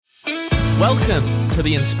Welcome to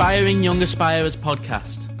the Inspiring Young Aspirers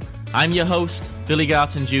podcast. I'm your host, Billy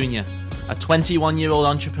Garton Jr., a 21-year-old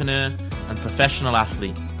entrepreneur and professional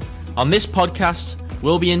athlete. On this podcast,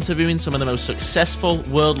 we'll be interviewing some of the most successful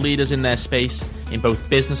world leaders in their space in both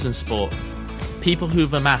business and sport. People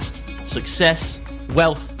who've amassed success,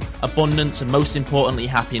 wealth, abundance, and most importantly,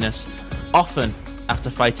 happiness, often after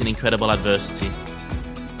fighting incredible adversity.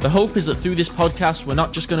 The hope is that through this podcast, we're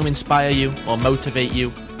not just going to inspire you or motivate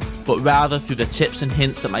you, but rather through the tips and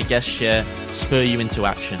hints that my guests share, spur you into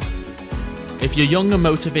action. If you're young and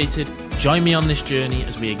motivated, join me on this journey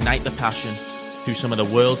as we ignite the passion through some of the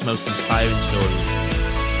world's most inspiring stories.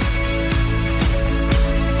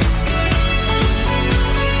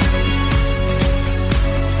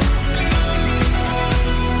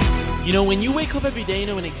 You know, when you wake up every day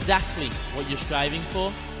knowing exactly what you're striving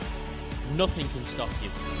for, nothing can stop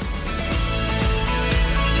you.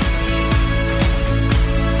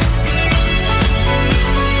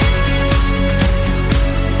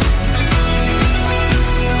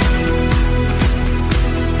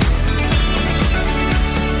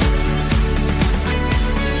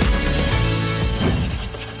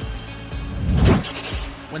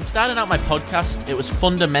 When starting out my podcast, it was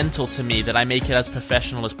fundamental to me that I make it as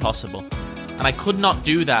professional as possible. And I could not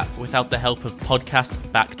do that without the help of Podcast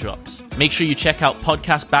Backdrops. Make sure you check out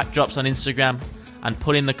Podcast Backdrops on Instagram and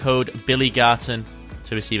put in the code BillyGarton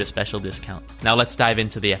to receive a special discount. Now let's dive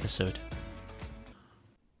into the episode.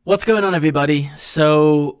 What's going on, everybody?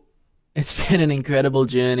 So it's been an incredible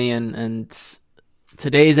journey, and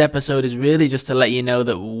today's episode is really just to let you know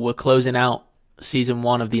that we're closing out Season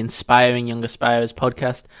 1 of the Inspiring Young Aspirers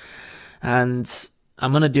podcast, and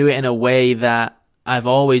I'm going to do it in a way that I've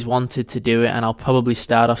always wanted to do it, and I'll probably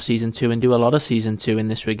start off Season 2 and do a lot of Season 2 in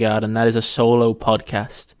this regard, and that is a solo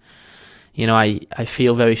podcast. You know, I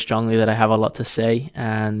feel very strongly that I have a lot to say,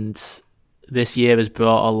 and this year has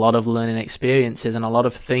brought a lot of learning experiences and a lot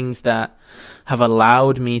of things that have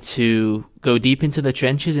allowed me to go deep into the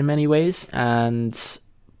trenches in many ways and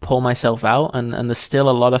pull myself out, and there's still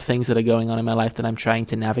a lot of things that are going on in my life that I'm trying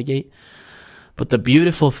to navigate. But the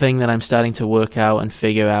beautiful thing that I'm starting to work out and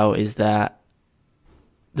figure out is that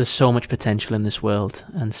there's so much potential in this world.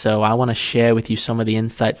 And so I want to share with you some of the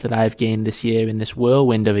insights that I've gained this year in this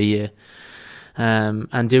whirlwind of a year,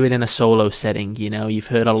 and do it in a solo setting. You know, you've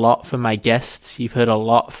heard a lot from my guests, you've heard a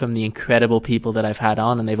lot from the incredible people that I've had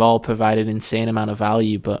on, and they've all provided an insane amount of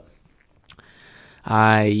value, but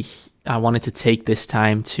I wanted to take this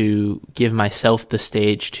time to give myself the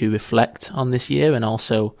stage to reflect on this year and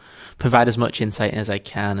also provide as much insight as I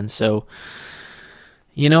can. And so,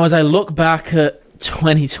 you know, as I look back at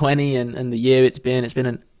 2020 and the year it's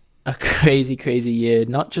been a crazy, crazy year,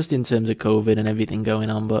 not just in terms of COVID and everything going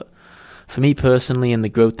on, but for me personally and the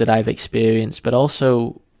growth that I've experienced, but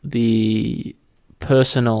also the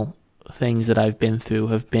personal things that I've been through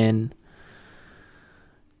have been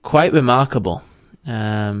quite remarkable.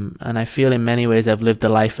 And I feel in many ways I've lived a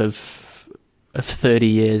life of 30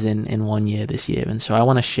 years in 1 year this year. And so I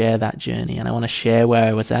want to share that journey, and I want to share where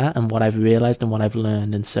I was at and what I've realized and what I've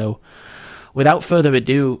learned. And so without further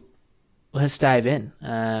ado, let's dive in.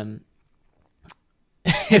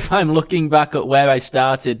 If I'm looking back at where I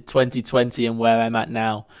started 2020 and where I'm at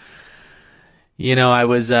now, you know, I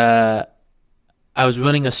was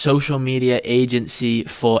running a social media agency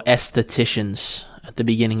for estheticians at the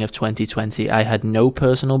beginning of 2020. I had no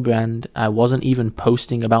personal brand. I wasn't even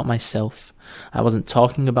posting about myself. I wasn't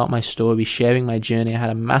talking about my story, sharing my journey. I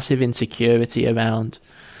had a massive insecurity around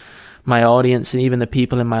my audience and even the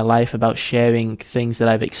people in my life about sharing things that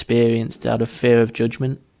I've experienced out of fear of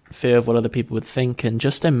judgment, fear of what other people would think, and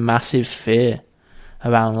just a massive fear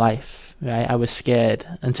around life, right? I was scared.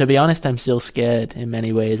 And to be honest, I'm still scared in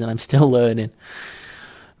many ways, and I'm still learning.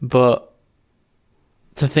 But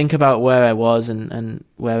to think about where I was and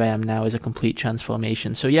where I am now is a complete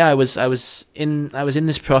transformation. So yeah, I was in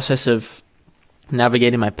this process of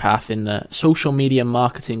navigating my path in the social media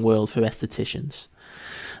marketing world for estheticians,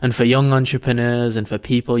 and for young entrepreneurs and for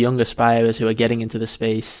people, young aspirers who are getting into the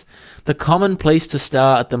space. The common place to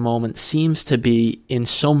start at the moment seems to be in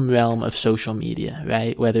some realm of social media,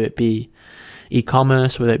 right? Whether it be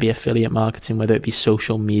e-commerce, whether it be affiliate marketing, whether it be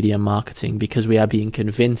social media marketing, because we are being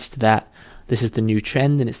convinced that this is the new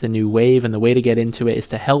trend and it's the new wave, and the way to get into it is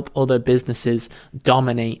to help other businesses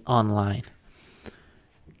dominate online.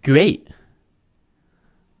 Great.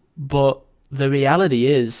 But the reality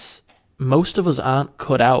is, most of us aren't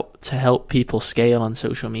cut out to help people scale on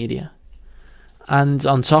social media. And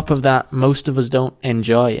on top of that, most of us don't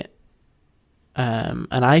enjoy it. And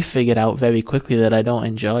I figured out very quickly that I don't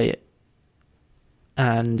enjoy it.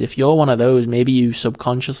 And if you're one of those, maybe you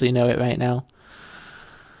subconsciously know it right now.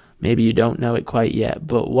 Maybe you don't know it quite yet.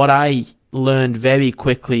 But what I learned very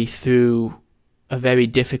quickly through a very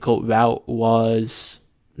difficult route was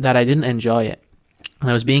that I didn't enjoy it. And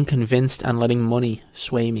I was being convinced and letting money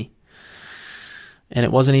sway me. And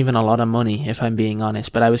it wasn't even a lot of money, if I'm being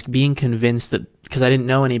honest. But I was being convinced that, because I didn't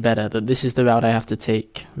know any better, that this is the route I have to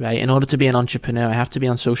take, right? In order to be an entrepreneur, I have to be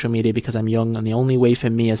on social media because I'm young. And the only way for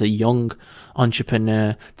me as a young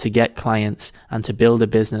entrepreneur to get clients and to build a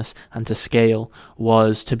business and to scale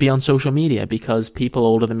was to be on social media, because people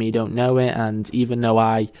older than me don't know it. And even though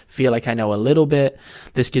I feel like I know a little bit,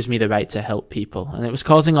 this gives me the right to help people. And it was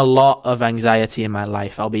causing a lot of anxiety in my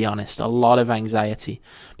life, I'll be honest, a lot of anxiety,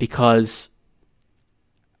 because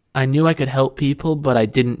I knew I could help people, but I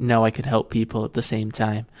didn't know I could help people at the same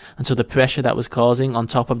time. And so the pressure that was causing, on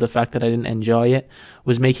top of the fact that I didn't enjoy it,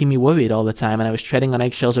 was making me worried all the time. And I was treading on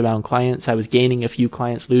eggshells around clients. I was gaining a few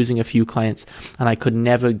clients, losing a few clients, and I could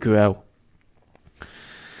never grow.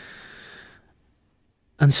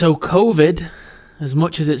 And so COVID, as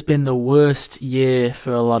much as it's been the worst year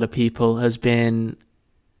for a lot of people, has been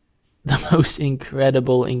the most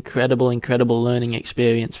incredible learning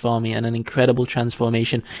experience for me, and an incredible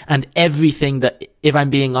transformation, and everything that, if I'm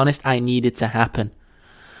being honest, I needed to happen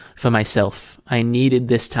for myself. I needed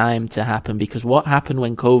this time to happen, because what happened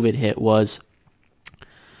when COVID hit was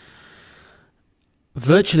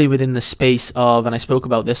virtually within the space of, and I spoke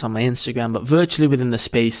about this on my Instagram, but virtually within the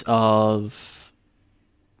space of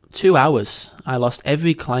 2 hours, I lost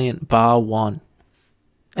every client bar one.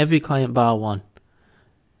 Every client bar one.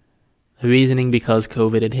 The reasoning because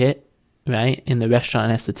COVID had hit, right? In the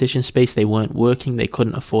restaurant and esthetician space, they weren't working. They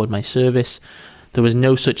couldn't afford my service. There was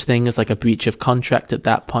no such thing as like a breach of contract at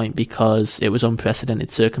that point, because it was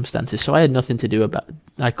unprecedented circumstances. So I had nothing to do about it.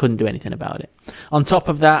 I couldn't do anything about it. On top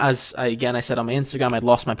of that, as I said on my Instagram, I'd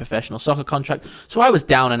lost my professional soccer contract. So I was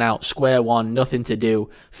down and out, square one, nothing to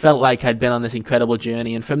do. Felt like I'd been on this incredible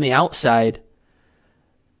journey. And from the outside,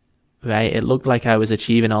 right, it looked like I was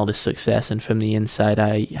achieving all this success, and from the inside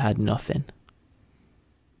I had nothing.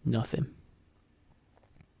 Nothing.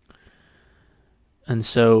 And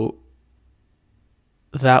so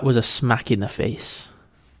that was a smack in the face.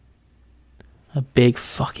 A big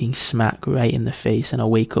fucking smack right in the face, and a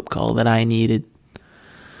wake-up call that I needed.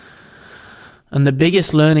 And the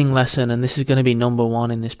biggest learning lesson, and this is going to be number one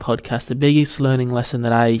in this podcast, the biggest learning lesson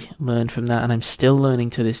that I learned from that, and I'm still learning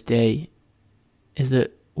to this day, is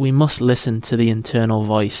that we must listen to the internal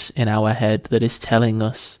voice in our head that is telling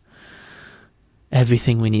us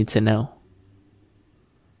everything we need to know.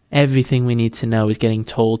 Everything we need to know is getting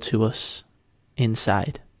told to us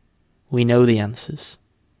inside. We know the answers.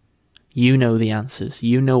 You know the answers.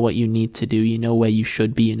 You know what you need to do. You know where you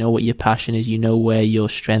should be. You know what your passion is. You know where your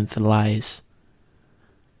strength lies.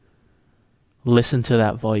 Listen to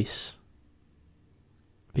that voice.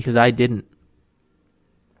 Because I didn't.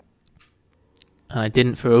 And I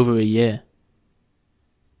didn't for over a year.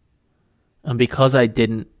 And because I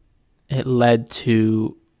didn't, it led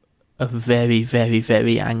to a very, very,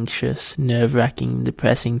 very anxious, nerve-wracking,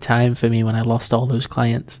 depressing time for me when I lost all those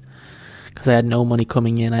clients. Because I had no money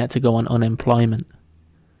coming in. I had to go on unemployment.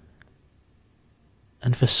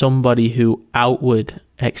 And for somebody who outward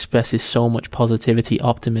expresses so much positivity,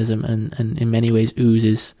 optimism, and in many ways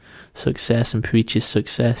oozes success and preaches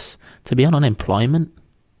success, to be on unemployment,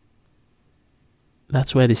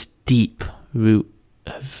 that's where this deep root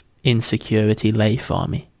of insecurity lay for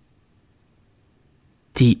me.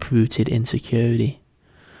 Deep-rooted insecurity.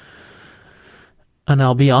 And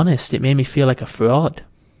I'll be honest, it made me feel like a fraud.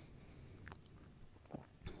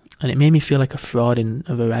 And it made me feel like a fraud in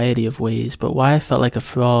a variety of ways. But why I felt like a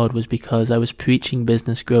fraud was because I was preaching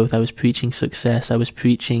business growth. I was preaching success. I was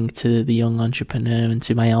preaching to the young entrepreneur and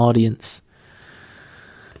to my audience.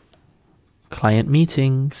 Client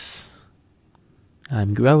meetings.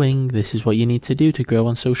 I'm growing. This is what you need to do to grow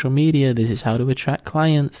on social media. This is how to attract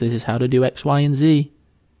clients. This is how to do X, Y, and Z.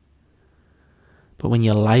 But when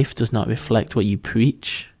your life does not reflect what you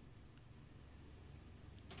preach,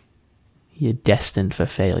 you're destined for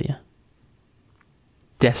failure.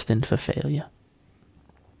 Destined for failure.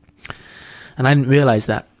 And I didn't realize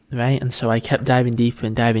that, right? And so I kept diving deeper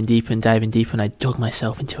and diving deeper and diving deeper, and I dug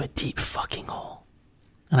myself into a deep fucking hole.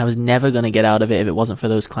 And I was never going to get out of it if it wasn't for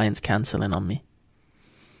those clients cancelling on me.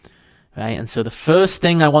 Right? And so the first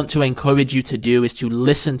thing I want to encourage you to do is to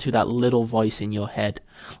listen to that little voice in your head.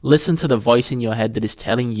 Listen to the voice in your head that is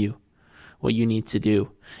telling you what you need to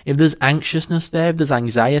do. If there's anxiousness there, if there's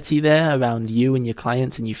anxiety there around you and your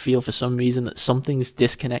clients, and you feel for some reason that something's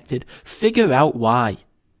disconnected, figure out why.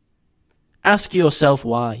 Ask yourself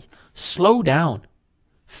why. Slow down.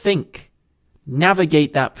 Think.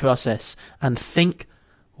 Navigate that process and think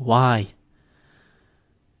why.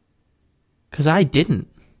 Because I didn't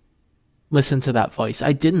listen to that voice.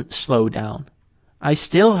 I didn't slow down. I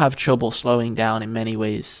still have trouble slowing down in many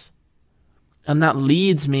ways. And that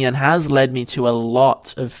leads me and has led me to a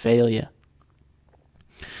lot of failure.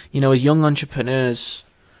 You know, as young entrepreneurs,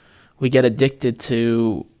 we get addicted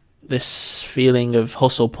to this feeling of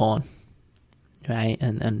hustle porn, right?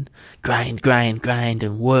 And grind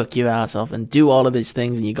and work your ass off and do all of these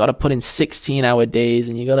things. And you got to put in 16-hour days,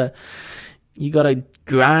 and you got to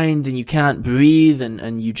grind, and you can't breathe,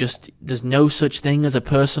 and you just, there's no such thing as a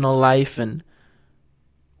personal life. And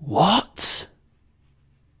what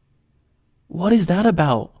is that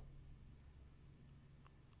about?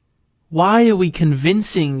 Why are we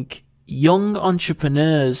convincing young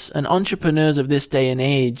entrepreneurs and entrepreneurs of this day and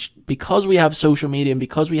age, because we have social media and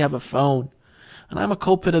because we have a phone, and I'm a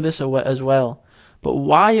culprit of this as well, but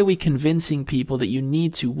why are we convincing people that you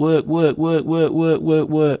need to work?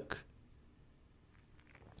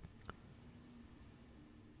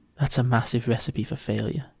 That's a massive recipe for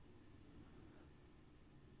failure.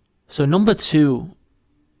 So number 2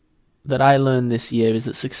 that I learned this year is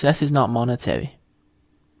that success is not monetary.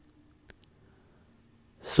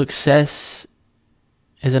 Success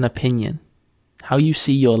is an opinion. How you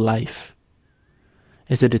see your life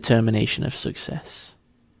is a determination of success.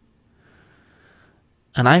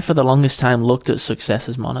 And I, for the longest time, looked at success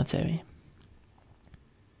as monetary.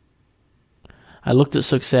 I looked at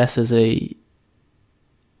success as I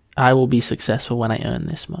will be successful when I earn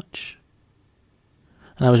this much.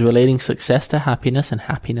 And I was relating success to happiness and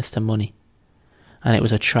happiness to money. And it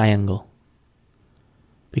was a triangle.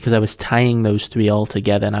 Because I was tying those 3 all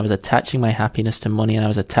together, and I was attaching my happiness to money, and I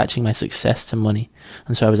was attaching my success to money.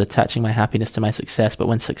 And so I was attaching my happiness to my success. But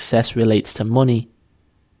when success relates to money,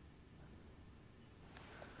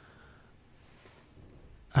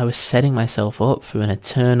 I was setting myself up for an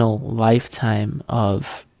eternal lifetime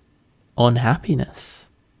of unhappiness.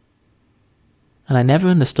 And I never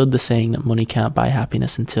understood the saying that money can't buy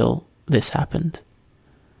happiness until this happened.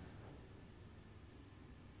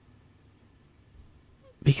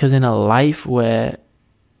 Because in a life where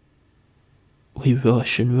we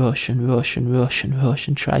rush and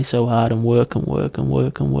try so hard and work, why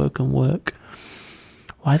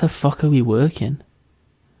the fuck are we working?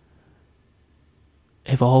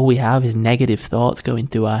 If all we have is negative thoughts going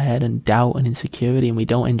through our head and doubt and insecurity, and we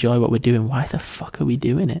don't enjoy what we're doing, why the fuck are we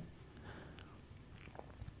doing it?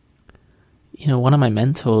 You know, one of my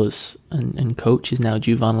mentors and coaches now,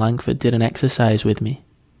 Juvan Langford, did an exercise with me.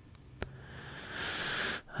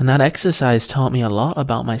 And that exercise taught me a lot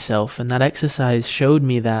about myself. And that exercise showed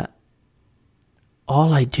me that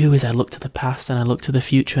all I do is I look to the past, and I look to the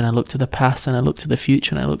future, and I look to the past, and I look to the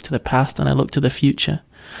future, and I look to the past, and I look to the future.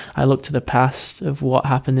 I look to the past of what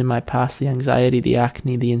happened in my past, the anxiety, the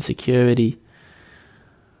acne, the insecurity,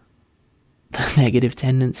 the negative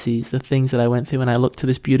tendencies, the things that I went through, and I look to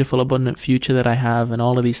this beautiful, abundant future that I have, and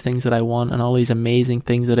all of these things that I want, and all these amazing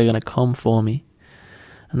things that are going to come for me.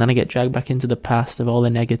 And then I get dragged back into the past of all the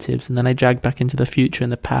negatives, and then I drag back into the future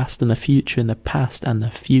and the past and the future and the past and the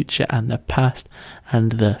future and the past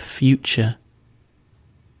and the future.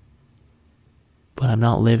 But I'm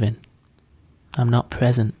not living. I'm not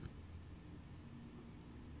present.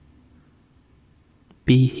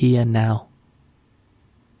 Be here now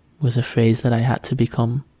was a phrase that I had to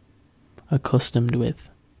become accustomed with.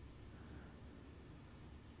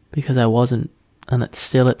 Because I wasn't, and it's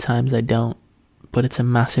still at times I don't. But it's a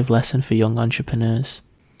massive lesson for young entrepreneurs.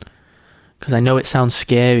 Because I know it sounds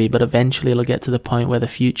scary, but eventually it'll get to the point where the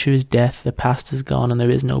future is death, the past is gone, and there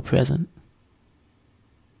is no present.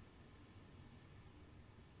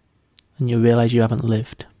 And you realize you haven't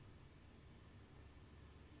lived.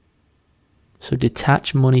 So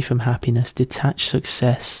detach money from happiness, detach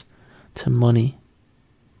success to money.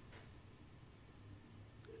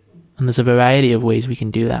 And there's a variety of ways we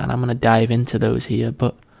can do that, and I'm going to dive into those here,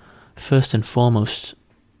 but first and foremost,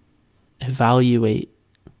 evaluate,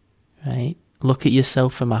 right? Look at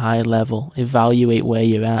yourself from a higher level. Evaluate where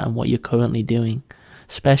you're at and what you're currently doing,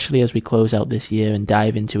 especially as we close out this year and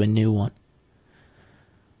dive into a new one.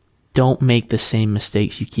 Don't make the same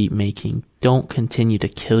mistakes you keep making. Don't continue to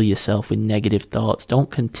kill yourself with negative thoughts. Don't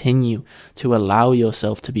continue to allow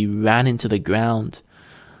yourself to be ran into the ground,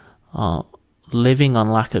 living on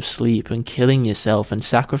lack of sleep and killing yourself and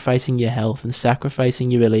sacrificing your health and sacrificing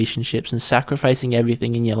your relationships and sacrificing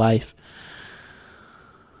everything in your life.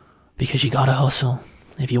 Because you gotta hustle.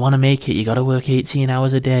 If you want to make it, you gotta work 18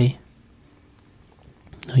 hours a day.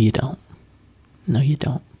 No, you don't. No, you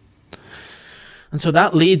don't. And so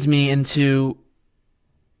that leads me into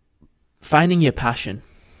finding your passion.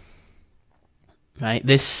 Right?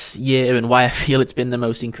 This year, and why I feel it's been the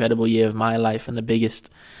most incredible year of my life, and the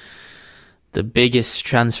biggest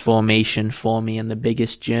transformation for me, and the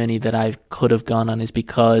biggest journey that I could have gone on, is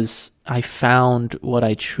because I found what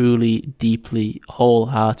I truly, deeply,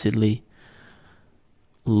 wholeheartedly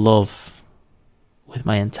love with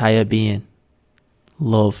my entire being.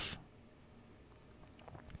 Love.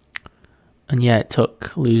 And yeah, it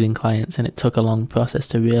took losing clients, and it took a long process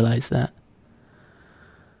to realize that.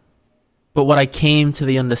 But what I came to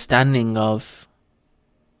the understanding of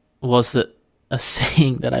was that a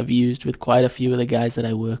saying that I've used with quite a few of the guys that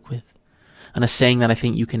I work with, and a saying that I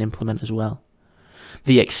think you can implement as well.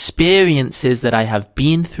 The experiences that I have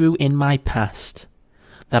been through in my past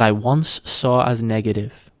that I once saw as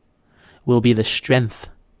negative will be the strength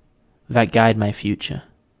that guide my future.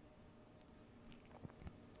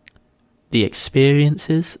 The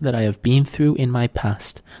experiences that I have been through in my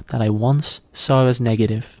past that I once saw as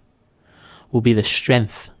negative will be the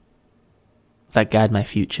strength that guide my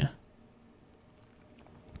future.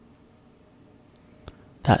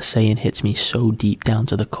 That saying hits me so deep down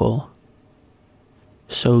to the core.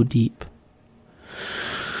 So deep.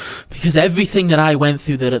 Because everything that I went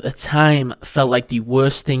through that at the time felt like the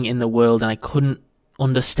worst thing in the world, and I couldn't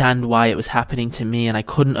understand why it was happening to me, and I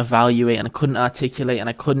couldn't evaluate, and I couldn't articulate, and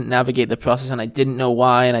I couldn't navigate the process, and I didn't know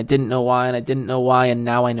why, and I didn't know why, and I didn't know why, and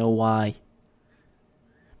now I know why.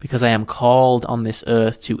 Because I am called on this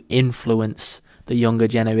earth to influence the younger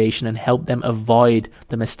generation and help them avoid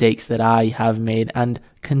the mistakes that I have made and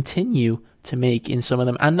continue to make in some of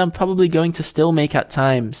them, and I'm probably going to still make at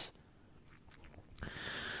times.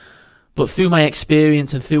 But through my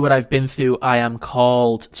experience and through what I've been through, I am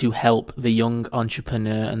called to help the young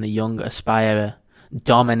entrepreneur and the young aspirer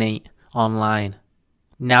dominate online,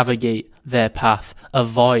 navigate their path,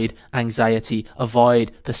 avoid anxiety,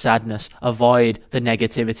 avoid the sadness, avoid the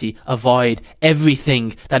negativity, avoid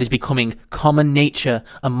everything that is becoming common nature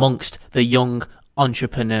amongst the young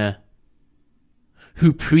entrepreneur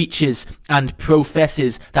who preaches and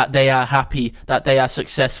professes that they are happy, that they are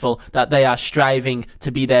successful, that they are striving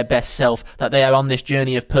to be their best self, that they are on this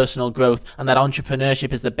journey of personal growth, and that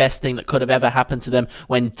entrepreneurship is the best thing that could have ever happened to them,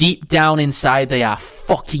 when deep down inside they are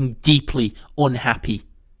fucking deeply unhappy.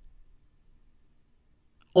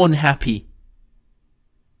 Unhappy.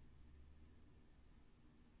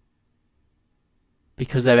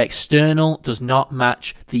 Because their external does not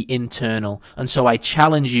match the internal. And so I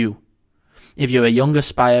challenge you, if you're a young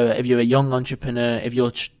aspirer, if you're a young entrepreneur, if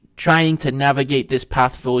you're trying to navigate this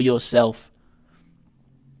path for yourself,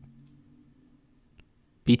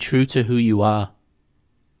 be true to who you are.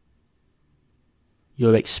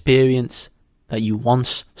 Your experience that you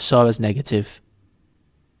once saw as negative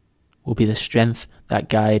will be the strength that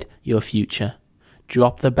guide your future.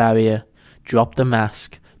 Drop the barrier, drop the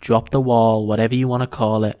mask, drop the wall, whatever you want to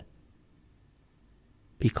call it.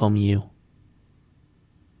 Become you.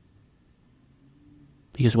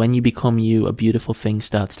 Because when you become you, a beautiful thing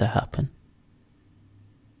starts to happen.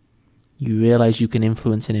 You realize you can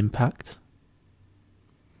influence and impact.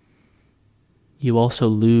 You also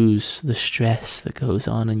lose the stress that goes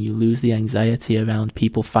on, and you lose the anxiety around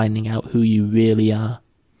people finding out who you really are.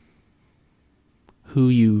 Who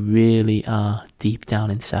you really are deep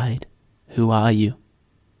down inside. Who are you?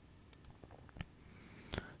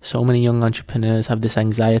 So many young entrepreneurs have this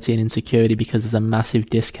anxiety and insecurity because there's a massive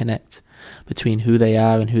disconnect between who they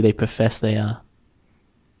are and who they profess they are.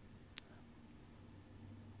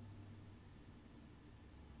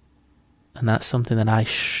 And that's something that I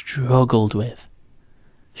struggled with.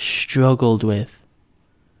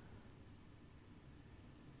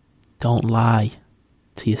 Don't lie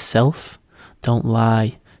to yourself. Don't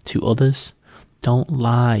lie to others. Don't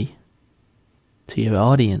lie to your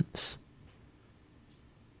audience.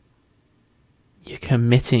 You're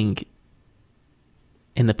committing,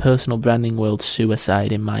 in the personal branding world,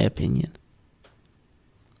 suicide, in my opinion.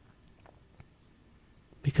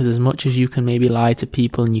 Because as much as you can maybe lie to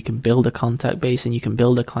people, and you can build a contact base, and you can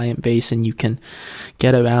build a client base, and you can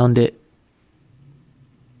get around it,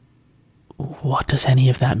 what does any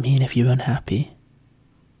of that mean if you're unhappy?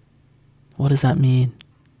 What does that mean?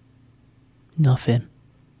 Nothing.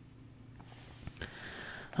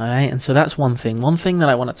 Alright, and so that's one thing. One thing that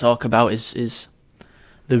I want to talk about is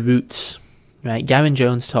the roots. Right, Gavin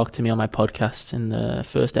Jones talked to me on my podcast in the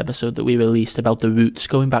first episode that we released about the roots,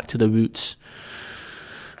 going back to the roots.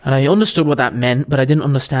 And I understood what that meant, but I didn't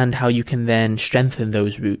understand how you can then strengthen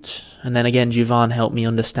those roots. And then again, Jivan helped me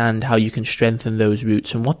understand how you can strengthen those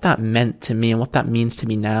roots. And what that meant to me, and what that means to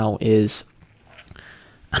me now is,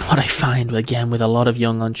 and what I find, again, with a lot of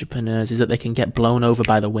young entrepreneurs, is that they can get blown over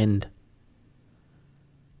by the wind.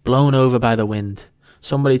 blown over by the wind.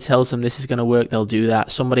 Somebody tells them this is going to work, they'll do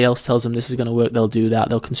that. Somebody else tells them this is going to work, they'll do that.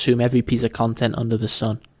 They'll consume every piece of content under the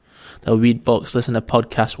sun. They'll read books, listen to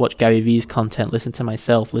podcasts, watch Gary Vee's content, listen to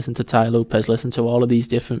myself, listen to Tai Lopez, listen to all of these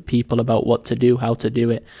different people about what to do, how to do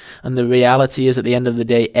it. And the reality is, at the end of the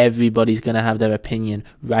day, everybody's going to have their opinion,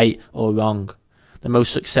 right or wrong. The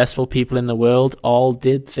most successful people in the world all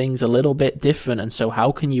did things a little bit different. And so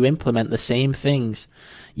how can you implement the same things,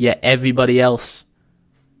 yet everybody else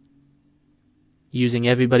using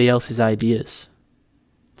everybody else's ideas?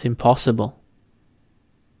 It's impossible.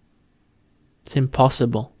 It's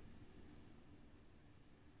impossible.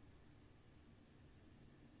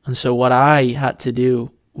 And so what I had to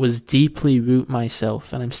do was deeply root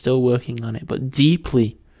myself, and I'm still working on it, but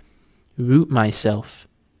deeply root myself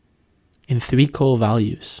in 3 core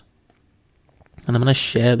values. And I'm going to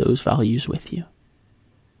share those values with you.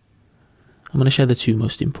 I'm going to share the 2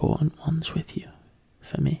 most important ones with you,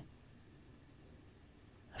 for me.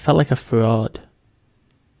 I felt like a fraud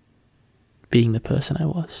being the person I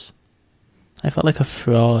was. I felt like a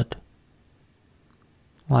fraud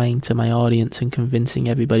lying to my audience and convincing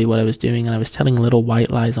everybody what I was doing, and I was telling little white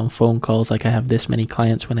lies on phone calls like I have this many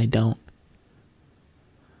clients when I don't.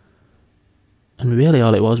 And really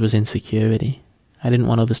all it was insecurity. I didn't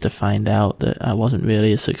want others to find out that I wasn't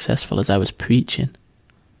really as successful as I was preaching.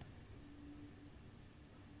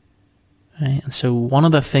 Right? And so one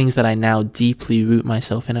of the things that I now deeply root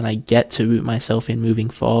myself in, and I get to root myself in moving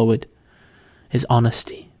forward, is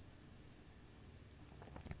honesty.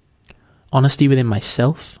 Honesty within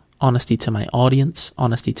myself, honesty to my audience,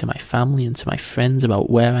 honesty to my family and to my friends about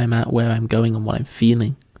where I'm at, where I'm going, and what I'm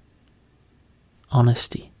feeling.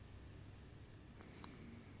 Honesty.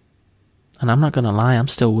 And I'm not going to lie, I'm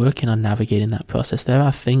still working on navigating that process. There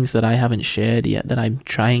are things that I haven't shared yet that I'm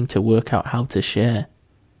trying to work out how to share.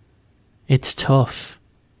 It's tough.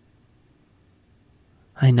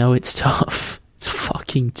 I know it's tough. It's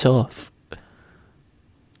fucking tough.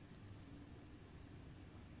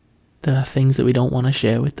 There are things that we don't want to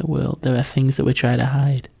share with the world. There are things that we try to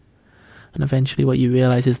hide. And eventually what you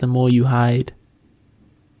realize is the more you hide,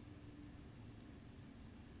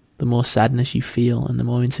 the more sadness you feel and the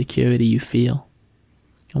more insecurity you feel.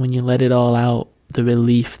 And when you let it all out, the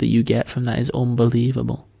relief that you get from that is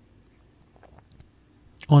unbelievable.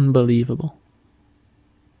 Unbelievable.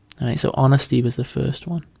 Alright, so honesty was the first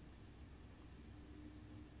one.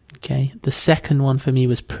 Okay, the second one for me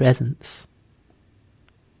was presence.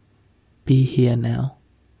 Be here now.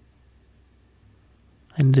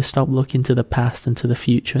 I need to stop looking to the past and to the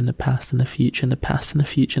future and the past and the future and the past and the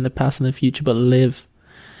future and the past and the future, but live.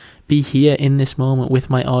 Be here in this moment with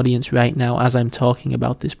my audience right now as I'm talking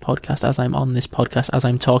about this podcast, as I'm on this podcast, as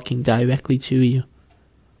I'm talking directly to you.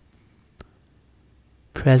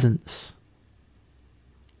 Presence.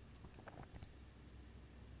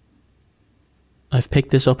 I've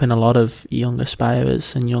picked this up in a lot of young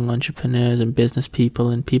aspirers and young entrepreneurs and business people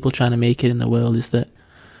and people trying to make it in the world, is that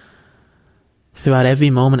throughout every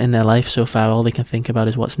moment in their life so far, all they can think about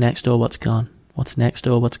is what's next or what's gone. What's next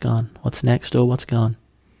or what's gone. What's next or what's gone.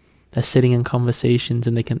 They're sitting in conversations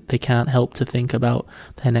and they can't help to think about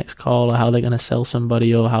their next call or how they're going to sell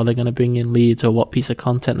somebody or how they're going to bring in leads or what piece of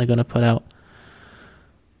content they're going to put out.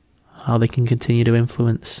 How they can continue to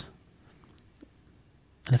influence.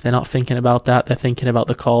 And if they're not thinking about that, they're thinking about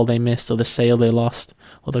the call they missed or the sale they lost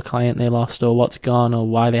or the client they lost or what's gone or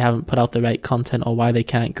why they haven't put out the right content or why they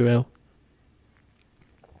can't grow.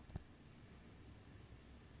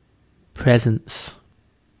 Presence.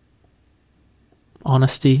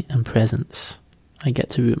 Honesty and presence. I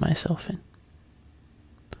get to root myself in.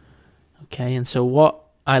 Okay, and so what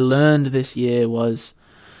I learned this year was,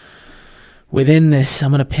 within this,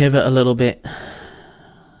 I'm going to pivot a little bit.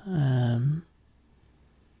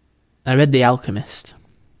 I read The Alchemist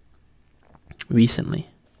recently.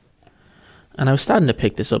 And I was starting to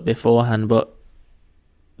pick this up beforehand, but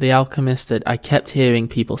The Alchemist, I kept hearing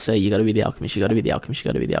people say, you got to read The Alchemist, you got to read The Alchemist, you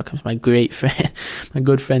got to read The Alchemist. My great friend, my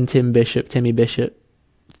good friend Timmy Bishop,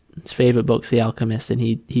 his favorite book's The Alchemist, and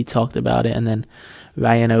he talked about it, and then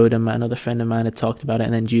Ryan Odom, another friend of mine, had talked about it,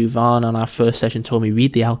 and then Drew Vaughn on our first session told me,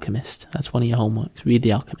 read The Alchemist. That's one of your homeworks. Read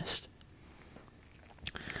The Alchemist.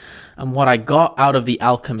 And what I got out of The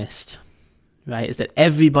Alchemist, right, is that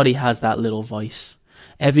everybody has that little voice.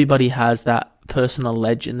 Everybody has that personal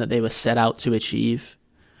legend that they were set out to achieve.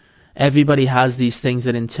 Everybody has these things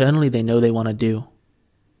that internally they know they want to do.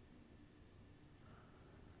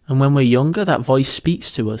 And when we're younger, that voice speaks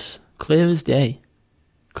to us, clear as day.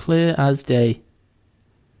 Clear as day.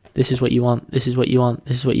 This is what you want. This is what you want.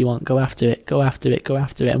 This is what you want. Go after it. Go after it. Go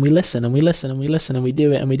after it. And we listen and we listen and we listen and we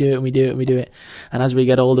do it and we do it and we do it and we do it. And as we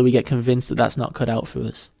get older, we get convinced that that's not cut out for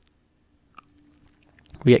us.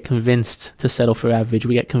 We get convinced to settle for average.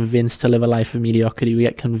 We get convinced to live a life of mediocrity. We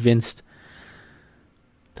get convinced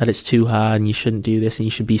that it's too hard and you shouldn't do this and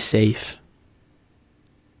you should be safe.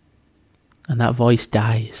 And that voice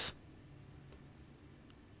dies.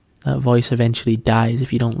 That voice eventually dies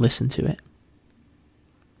if you don't listen to it.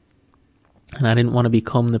 And I didn't want to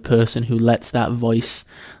become the person who lets that voice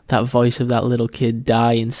of that little kid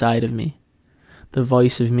die inside of me. The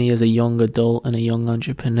voice of me as a young adult and a young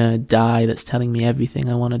entrepreneur die, that's telling me everything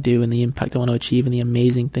I want to do and the impact I want to achieve and the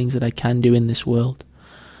amazing things that I can do in this world.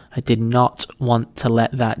 I did not want to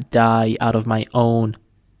let that die out of my own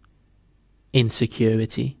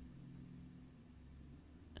insecurity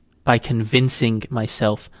by convincing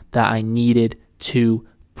myself that I needed to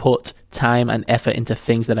put time and effort into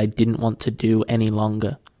things that I didn't want to do any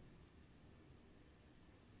longer.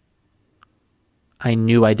 I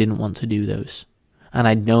knew I didn't want to do those, and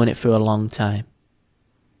I'd known it for a long time,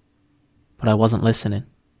 but I wasn't listening.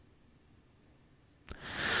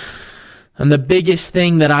 And the biggest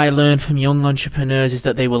thing that I learned from young entrepreneurs is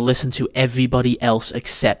that they will listen to everybody else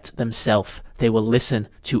except themselves. They will listen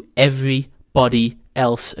to everybody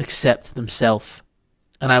else except themselves.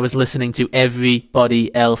 And I was listening to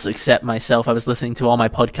everybody else except myself. I was listening to all my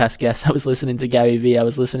podcast guests. I was listening to Gary Vee. I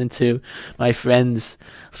was listening to my friends.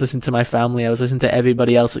 I was listening to my family. I was listening to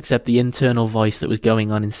everybody else except the internal voice that was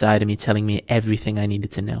going on inside of me, telling me everything I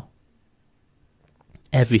needed to know.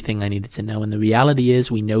 Everything I needed to know. And the reality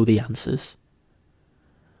is, we know the answers.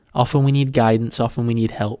 Often we need guidance. Often we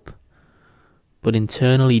need help. But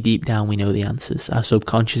internally, deep down, we know the answers. Our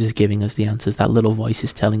subconscious is giving us the answers. That little voice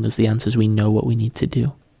is telling us the answers. We know what we need to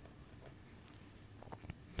do.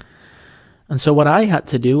 And so what I had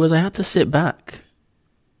to do was I had to sit back.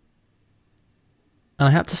 And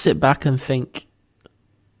I had to sit back and think,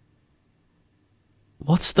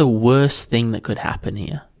 what's the worst thing that could happen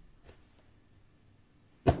here?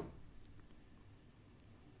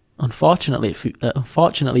 Unfortunately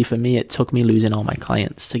for me, it took me losing all my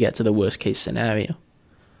clients to get to the worst case scenario.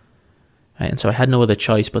 Right? And so I had no other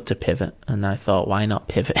choice but to pivot. And I thought, why not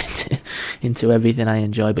pivot into everything I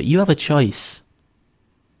enjoy? But you have a choice.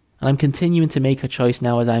 And I'm continuing to make a choice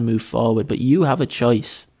now as I move forward. But you have a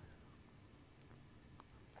choice.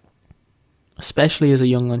 Especially as a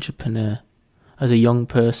young entrepreneur, as a young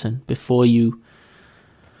person, before you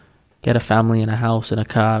get a family and a house and a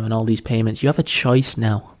car and all these payments, you have a choice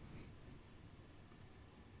now.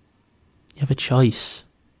 You have a choice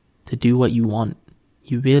to do what you want.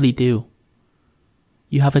 You really do.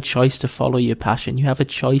 You have a choice to follow your passion. You have a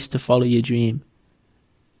choice to follow your dream.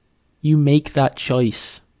 You make that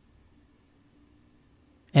choice.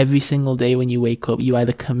 Every single day when you wake up, you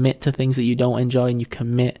either commit to things that you don't enjoy and you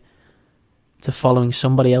commit to following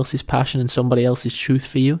somebody else's passion and somebody else's truth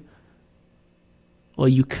for you, or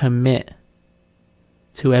you commit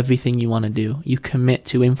to everything you want to do. You commit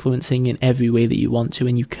to influencing in every way that you want to,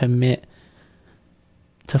 and you commit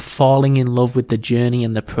to falling in love with the journey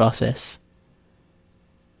and the process.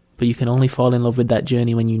 But you can only fall in love with that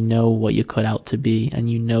journey when you know what you're cut out to be, and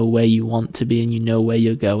you know where you want to be, and you know where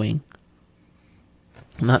you're going.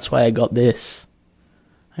 And that's why I got this.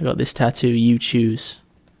 I got this tattoo, You Choose.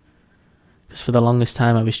 Because for the longest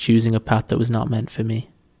time I was choosing a path that was not meant for me.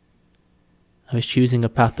 I was choosing a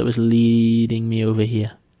path that was leading me over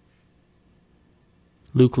here.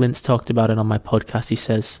 Luke Lintz talked about it on my podcast. He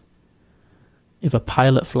says, if a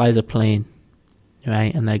pilot flies a plane,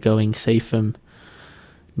 right, and they're going, say, from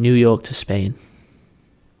New York to Spain,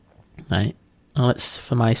 right, and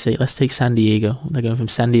for my sake, let's take San Diego. They're going from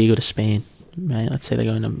San Diego to Spain, right? Let's say they're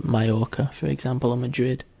going to Mallorca, for example, or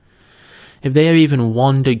Madrid. If they are even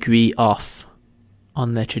 1 degree off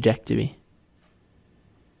on their trajectory,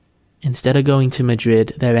 instead of going to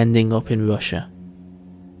Madrid, they're ending up in Russia.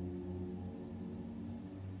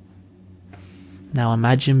 Now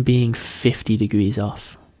imagine being 50 degrees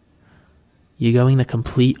off. You're going the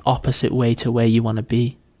complete opposite way to where you want to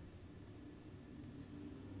be.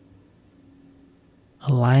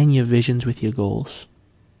 Align your visions with your goals.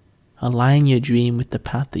 Align your dream with the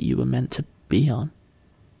path that you were meant to be on.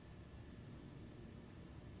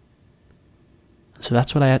 So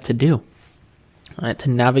that's what I had to do. I had to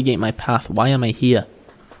navigate my path. Why am I here?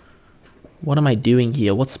 What am I doing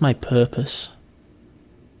here? What's my purpose?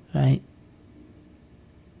 Right?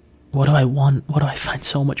 What do I want? What do I find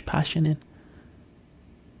so much passion in?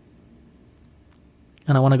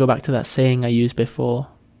 And I want to go back to that saying I used before.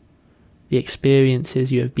 The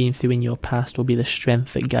experiences you have been through in your past will be the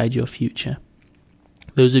strength that guides your future.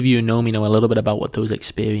 Those of you who know me know a little bit about what those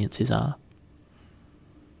experiences are.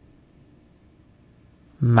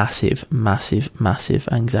 Massive, massive, massive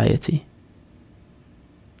anxiety.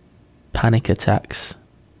 Panic attacks.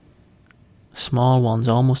 Small ones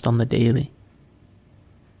almost on the daily.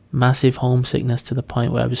 Massive homesickness to the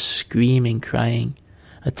point where I was screaming, crying.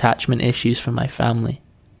 Attachment issues from my family.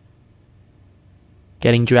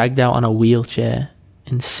 Getting dragged out on a wheelchair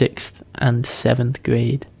in 6th and 7th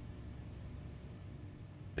grade.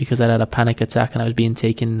 Because I'd had a panic attack and I was being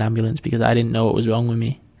taken in an ambulance because I didn't know what was wrong with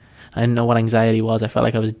me. I didn't know what anxiety was. I felt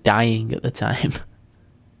like I was dying at the time.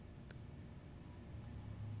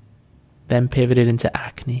 Then pivoted into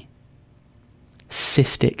acne.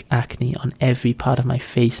 Cystic acne on every part of my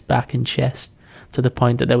face, back and chest, to the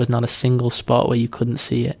point that there was not a single spot where you couldn't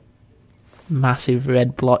see it. Massive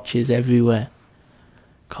red blotches everywhere,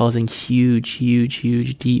 causing huge, huge,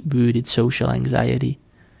 huge, deep-rooted social anxiety,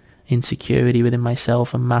 insecurity within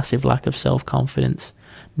myself, a massive lack of self-confidence,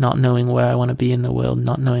 not knowing where I want to be in the world,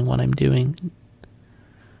 not knowing what I'm doing,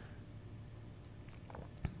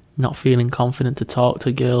 not feeling confident to talk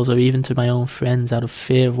to girls or even to my own friends out of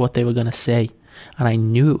fear of what they were going to say. And I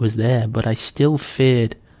knew it was there, but I still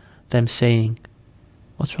feared them saying,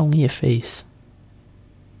 "What's wrong with your face?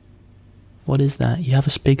 What is that? You have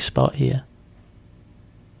a big spot here."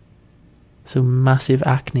 So massive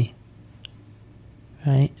acne,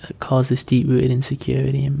 right, that caused this deep-rooted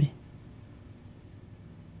insecurity in me.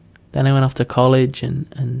 Then I went off to college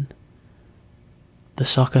and the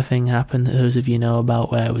soccer thing happened that those of you know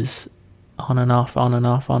about, where I was on and off.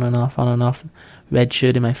 Red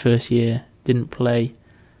shirt in my first year, didn't play.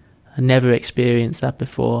 I never experienced that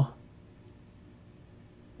before.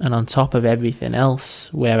 And on top of everything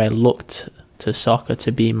else, where I looked to soccer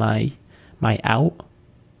to be my out,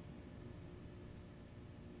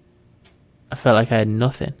 I felt like I had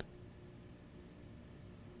nothing.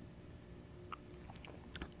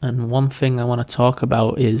 And one thing I want to talk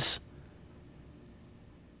about is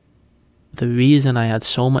the reason I had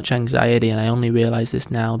so much anxiety, and I only realize this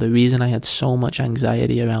now, the reason I had so much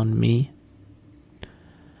anxiety around me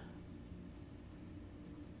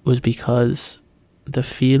was because the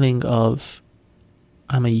feeling of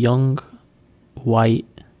I'm a young white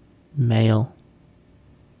male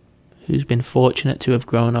who's been fortunate to have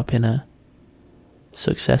grown up in a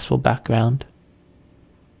successful background.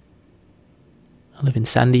 I live in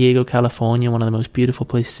San Diego, California, one of the most beautiful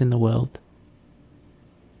places in the world.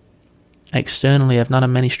 Externally, I've not had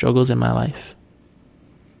many struggles in my life.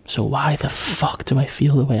 So why the fuck do I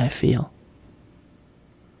feel the way I feel?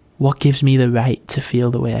 What gives me the right to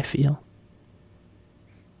feel the way I feel?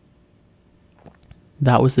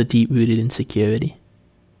 That was the deep-rooted insecurity.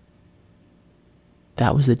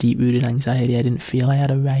 That was the deep-rooted anxiety I didn't feel I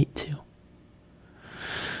had a right to.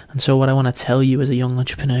 And so what I want to tell you as a young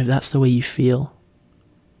entrepreneur, if that's the way you feel,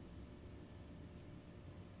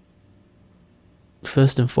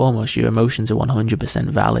 first and foremost, your emotions are 100%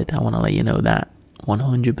 valid. I want to let you know that.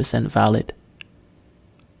 100% valid.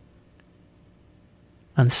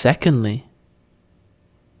 And secondly,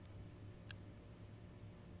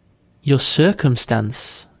 your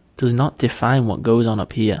circumstance does not define what goes on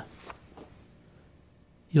up here.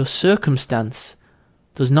 Your circumstance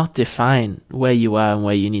does not define where you are and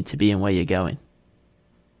where you need to be and where you're going.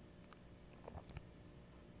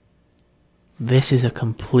 This is a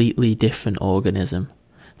completely different organism.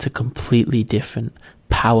 It's a completely different,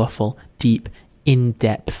 powerful, deep,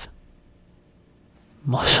 in-depth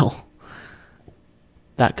muscle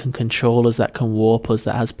that can control us, that can warp us,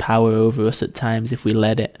 that has power over us at times if we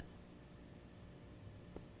let it.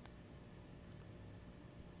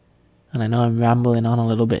 And I know I'm rambling on a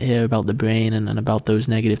little bit here about the brain and about those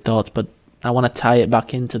negative thoughts, but I want to tie it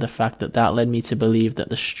back into the fact that led me to believe that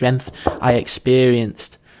the strength I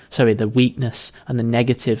experienced, the weakness and the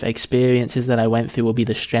negative experiences that I went through will be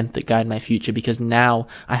the strength that guide my future, because now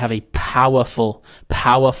I have a powerful,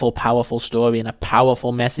 powerful, powerful story and a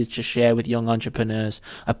powerful message to share with young entrepreneurs,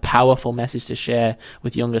 a powerful message to share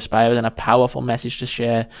with young aspirers, and a powerful message to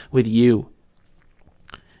share with you.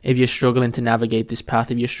 If you're struggling to navigate this path,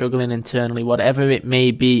 if you're struggling internally, whatever it may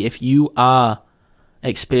be, if you are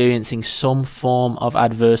experiencing some form of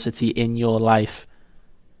adversity in your life,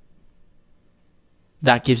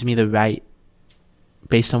 that gives me the right,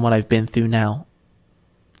 based on what I've been through now,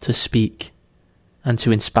 to speak and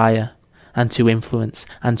to inspire and to influence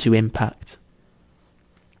and to impact.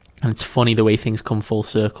 And it's funny the way things come full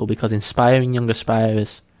circle, because inspiring young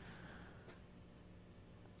aspirers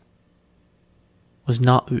was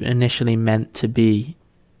not initially meant to be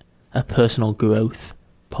a personal growth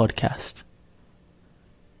podcast.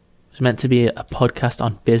 It was was meant to be a podcast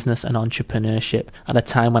on business and entrepreneurship at a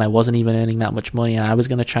time when I wasn't even earning that much money, and I was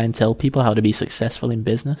going to try and tell people how to be successful in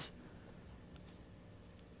business.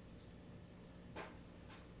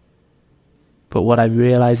 But what I'm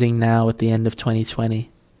realizing now at the end of 2020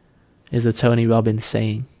 is the Tony Robbins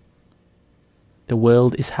saying, the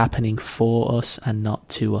world is happening for us and not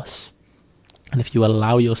to us. And if you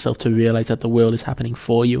allow yourself to realize that the world is happening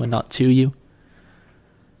for you and not to you,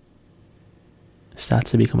 it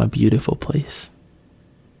starts to become a beautiful place.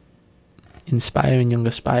 Inspiring Young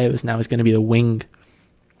Aspirers now is going to be the wing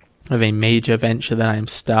of a major venture that I am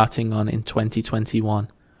starting on in 2021,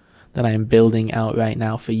 that I am building out right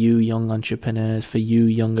now for you young entrepreneurs, for you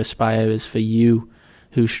young aspirers, for you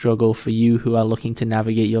who struggle, for you who are looking to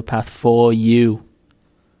navigate your path, for you.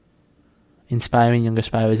 Inspiring Young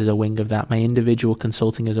Aspirers is a wing of that. My individual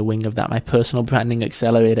consulting is a wing of that. My personal branding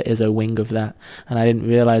accelerator is a wing of that. And I didn't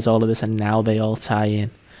realize all of this, and now they all tie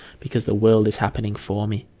in because the world is happening for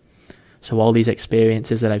me. So all these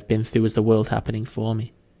experiences that I've been through is the world happening for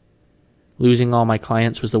me. Losing all my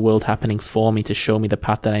clients was the world happening for me to show me the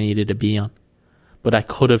path that I needed to be on. But I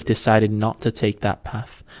could have decided not to take that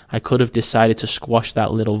path. I could have decided to squash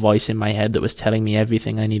that little voice in my head that was telling me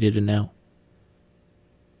everything I needed to know.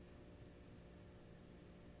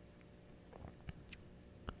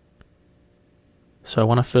 So I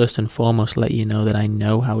want to first and foremost let you know that I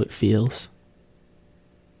know how it feels.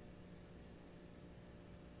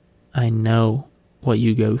 I know what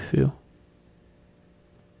you go through.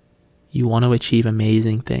 You want to achieve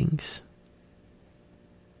amazing things.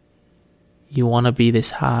 You want to be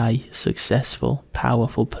this high, successful,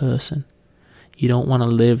 powerful person. You don't want to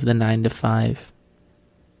live the 9 to 5.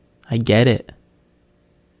 I get it.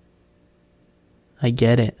 I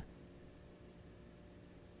get it.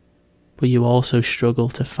 But you also struggle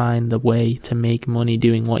to find the way to make money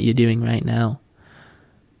doing what you're doing right now.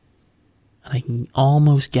 And I can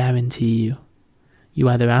almost guarantee you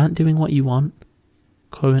either aren't doing what you want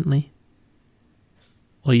currently,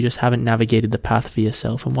 or you just haven't navigated the path for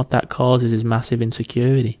yourself. And what that causes is massive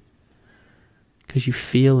insecurity. Because you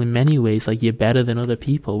feel in many ways like you're better than other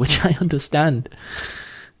people, which I understand.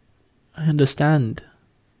 I understand.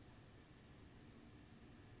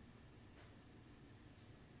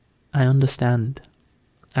 I understand.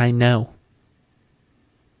 I know.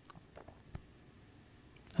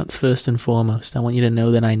 That's first and foremost. I want you to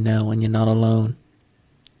know that I know, and you're not alone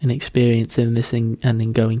in experiencing this and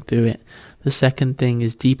in going through it. The second thing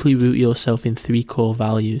is deeply root yourself in 3 core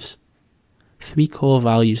values. 3 core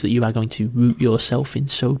values that you are going to root yourself in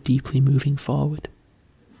so deeply moving forward.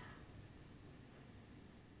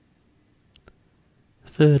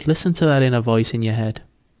 Third, listen to that inner voice in your head.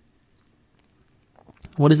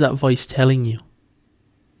 What is that voice telling you?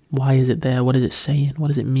 Why is it there? What is it saying? What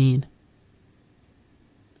does it mean?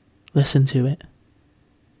 Listen to it.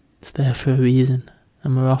 It's there for a reason,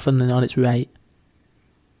 and more often than not, it's right.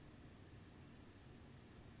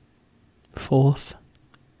 Fourth,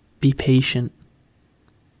 be patient.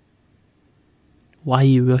 Why are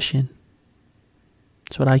you rushing?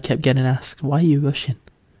 That's what I kept getting asked. Why are you rushing?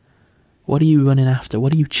 What are you running after?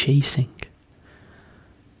 What are you chasing?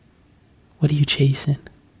 What are you chasing?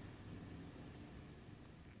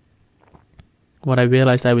 What I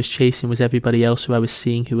realized I was chasing was everybody else who I was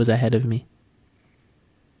seeing who was ahead of me.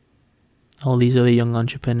 All these other young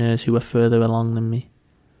entrepreneurs who were further along than me.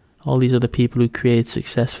 All these other people who created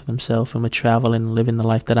success for themselves and were traveling and living the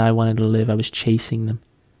life that I wanted to live. I was chasing them.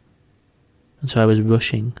 And so I was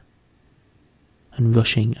rushing. And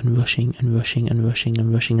rushing and rushing and rushing and rushing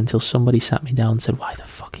and rushing until somebody sat me down and said, "Why the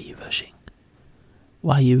fuck are you rushing?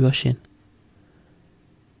 Why are you rushing?"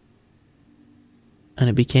 And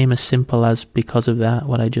it became as simple as, because of that,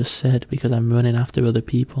 what I just said, because I'm running after other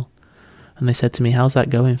people. And they said to me, "How's that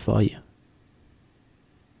going for you?"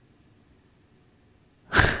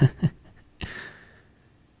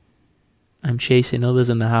 I'm chasing others,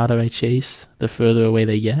 and the harder I chase, the further away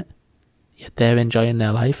they get. Yet they're enjoying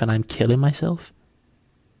their life and I'm killing myself.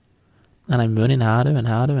 And I'm running harder and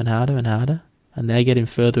harder and harder and harder, and they're getting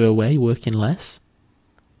further away, working less.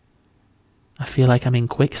 I feel like I'm in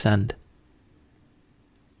quicksand.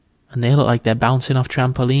 And they look like they're bouncing off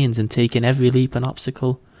trampolines and taking every leap and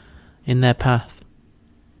obstacle in their path.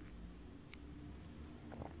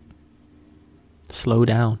 Slow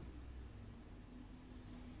down.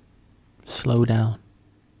 Slow down.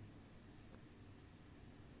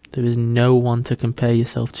 There is no one to compare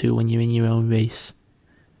yourself to when you're in your own race,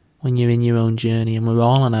 when you're in your own journey, and we're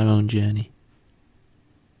all on our own journey.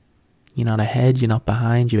 You're not ahead, you're not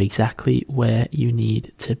behind, you're exactly where you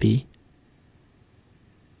need to be.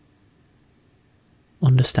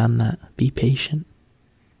 Understand that. Be patient.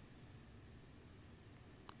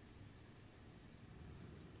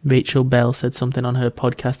 Rachel Bell said something on her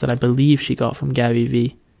podcast that I believe she got from Gary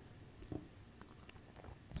Vee.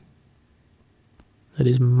 That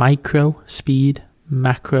is micro speed,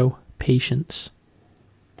 macro patience.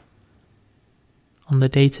 On the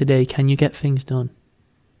day-to-day, can you get things done?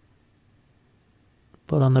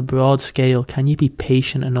 But on the broad scale, can you be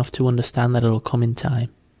patient enough to understand that it'll come in time?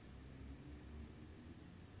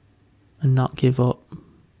 And not give up,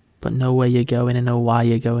 but know where you're going and know why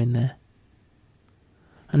you're going there.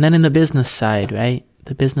 And then in the business side, right?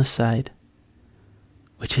 The business side,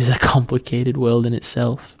 which is a complicated world in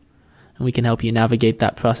itself. And we can help you navigate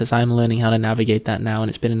that process. I'm learning how to navigate that now, and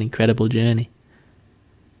it's been an incredible journey.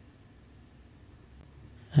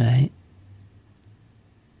 Right?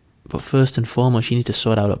 But first and foremost, you need to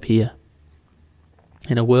sort out up here.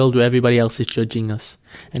 In a world where everybody else is judging us,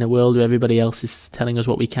 in a world where everybody else is telling us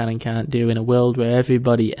what we can and can't do, in a world where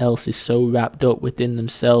everybody else is so wrapped up within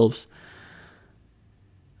themselves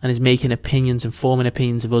and is making opinions and forming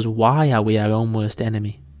opinions of us, why are we our own worst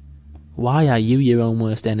enemy? Why are you your own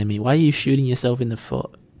worst enemy? Why are you shooting yourself in the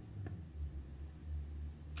foot?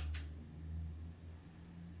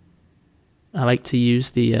 I like to use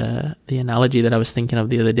the analogy that I was thinking of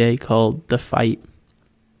the other day called the fight.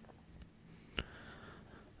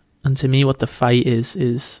 And to me, what the fight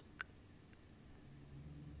is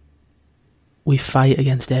we fight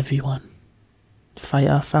against everyone. Fight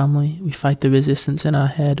our family, we fight the resistance in our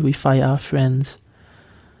head, we fight our friends,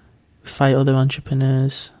 we fight other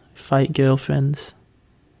entrepreneurs, we fight girlfriends.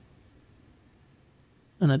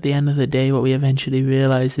 And at the end of the day, what we eventually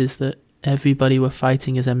realize is that everybody we're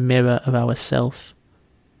fighting is a mirror of ourselves.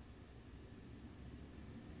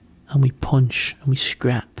 And we punch and we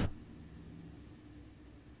scrap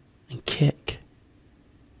and kick.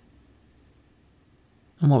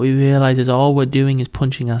 And what we realize is all we're doing is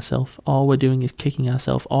punching ourselves. All we're doing is kicking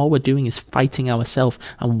ourselves. All we're doing is fighting ourselves.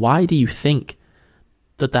 And why do you think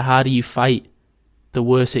that the harder you fight, the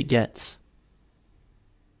worse it gets?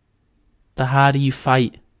 The harder you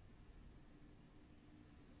fight,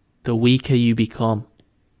 the weaker you become.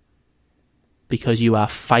 Because you are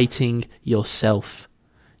fighting yourself.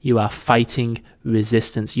 You are fighting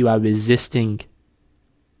resistance. You are resisting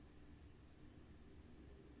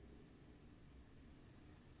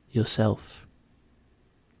yourself.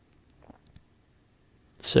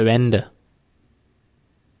 Surrender.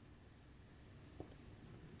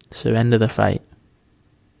 Surrender the fight.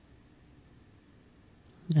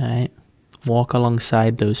 Alright? Walk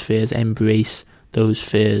alongside those fears. Embrace those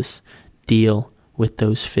fears. Deal with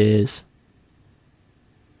those fears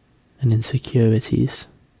and insecurities.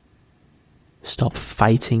 Stop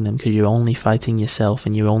fighting them, because you're only fighting yourself,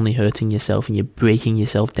 and you're only hurting yourself, and you're breaking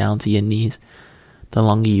yourself down to your knees. The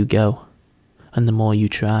longer you go, and the more you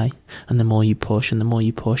try, and the more you push, and the more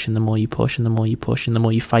you push, and the more you push, and the more you push, and the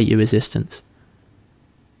more you fight your resistance.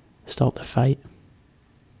 Stop the fight.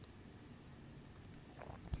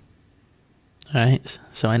 Alright,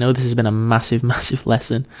 so I know this has been a massive, massive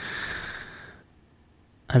lesson.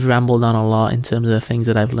 I've rambled on a lot in terms of the things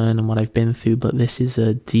that I've learned and what I've been through, but this is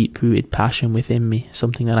a deep-rooted passion within me,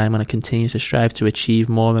 something that I'm going to continue to strive to achieve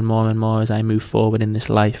more and more and more as I move forward in this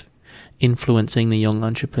life. Influencing the young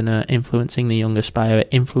entrepreneur, influencing the young aspirer,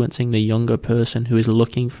 influencing the younger person who is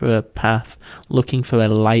looking for a path, looking for a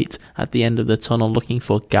light at the end of the tunnel, looking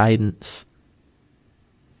for guidance.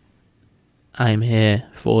 I'm here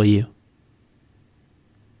for you.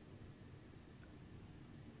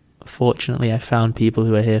 Fortunately, I found people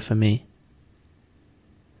who are here for me.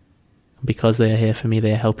 Because they are here for me,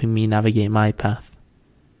 they are helping me navigate my path.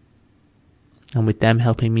 And with them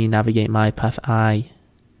helping me navigate my path, I'm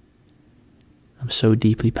so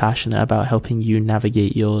deeply passionate about helping you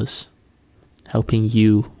navigate yours. Helping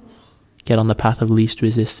you get on the path of least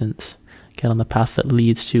resistance. Get on the path that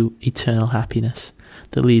leads to eternal happiness.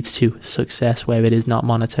 That leads to success where it is not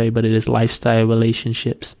monetary, but it is lifestyle,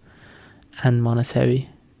 relationships, and monetary.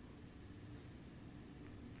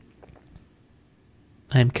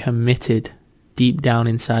 I am committed deep down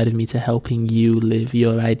inside of me to helping you live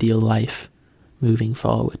your ideal life moving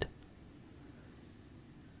forward.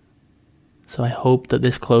 So I hope that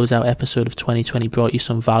this closeout episode of 2020 brought you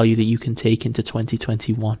some value that you can take into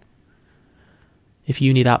 2021. If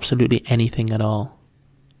you need absolutely anything at all,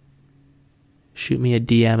 shoot me a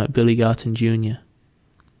DM at Billy Garton Jr.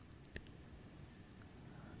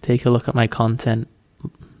 Take a look at my content,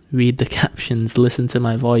 read the captions, listen to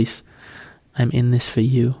my voice. I'm in this for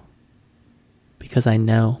you. Because I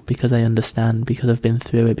know, because I understand, because I've been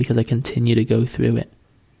through it, because I continue to go through it.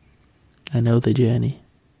 I know the journey.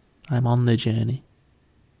 I'm on the journey.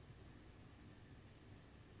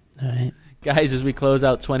 Alright. Guys, as we close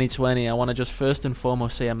out 2020, I want to just first and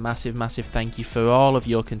foremost say a massive, massive thank you for all of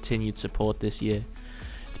your continued support this year.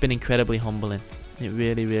 It's been incredibly humbling. It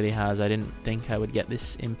really, really has. I didn't think I would get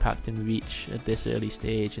this impact and reach at this early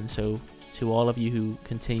stage. And so to all of you who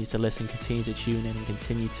continue to listen, continue to tune in, and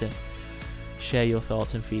continue to share your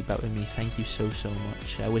thoughts and feedback with me, thank you so, so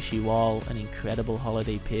much. I wish you all an incredible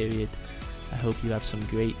holiday period. I hope you have some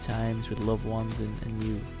great times with loved ones and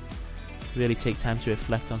you really take time to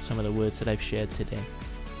reflect on some of the words that I've shared today.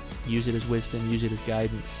 Use it as wisdom, use it as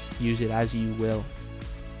guidance, use it as you will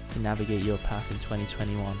to navigate your path in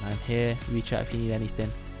 2021. I'm here. Reach out if you need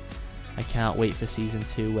anything. I can't wait for season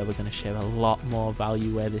 2, where we're going to share a lot more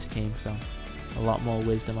value where this came from, a lot more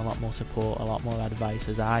wisdom, a lot more support, a lot more advice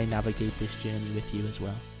as I navigate this journey with you as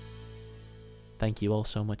well. Thank you all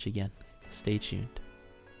so much again. Stay tuned.